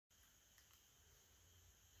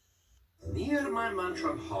Near my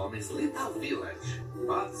mansion home is little village,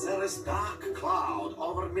 but there is dark cloud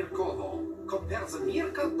over Meerkovo. Compare the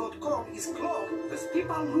Meerkat.com is clogged with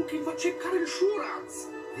people looking for cheap car insurance.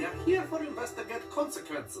 We are here for investigate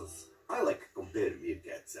consequences. I like compare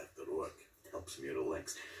meerkats after work. It helps me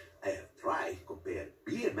relax. I have tried compare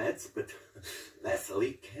beer meds, but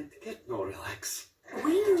Leslie can't get no relax.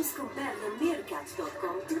 We use compare the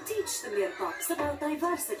Meerkat.com to teach the Meerkops about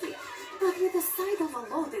diversity. But with the site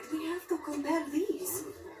overloaded, we have to compare these.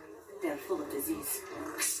 They're full of disease.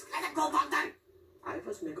 Let it go, Bogdan! I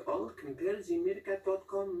was make all compare the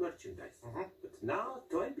Meerkat.com merchandise. But now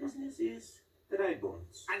toy business is dry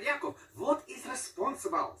bones. And Yakov, what is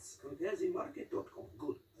responsible? Compare the Market.com.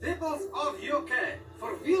 Good. Peoples of UK,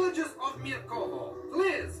 for villages of Meerkovo,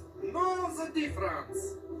 please know the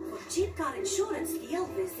difference. For cheap car insurance deal,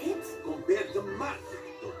 visit Compare the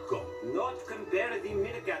Market.com. Not compare the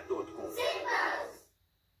Meerkat.com.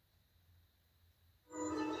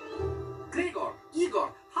 Grigor,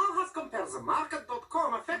 Igor, how has compare the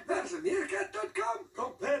Market.com affected the Meerkat.com?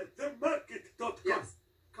 Compare the Market.com. Yes,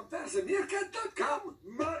 compare the Meerkat.com.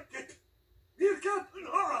 Market. Meerkat,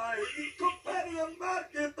 I compare the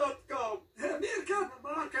Market.com. Meerkat,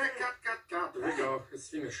 okay, cut. There we go, it's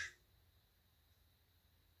finished.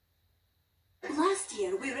 Last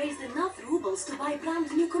year, we raised enough rubles to buy a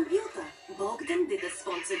brand new computer. Bogdan did a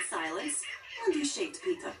sponsored silence, and we shaped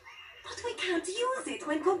Peter. But we can't use it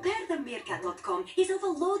when Compare the Meerkat.com is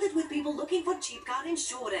overloaded with people looking for cheap car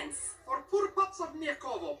insurance. For poor pups of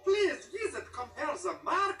Meerkovo, please visit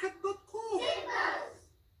comparethemarket.com.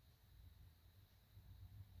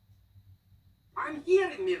 I'm here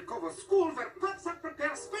in Meerkovo school where pups have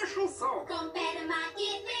prepared special song. Compare the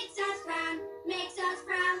market makes us frown, makes us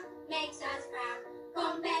frown, makes us frown.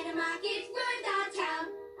 Compare the market's worth our town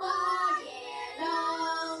all year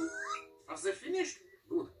long. Are they finished?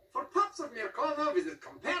 Good. For pups of Meerkovo, visit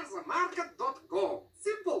comparethemarket.com.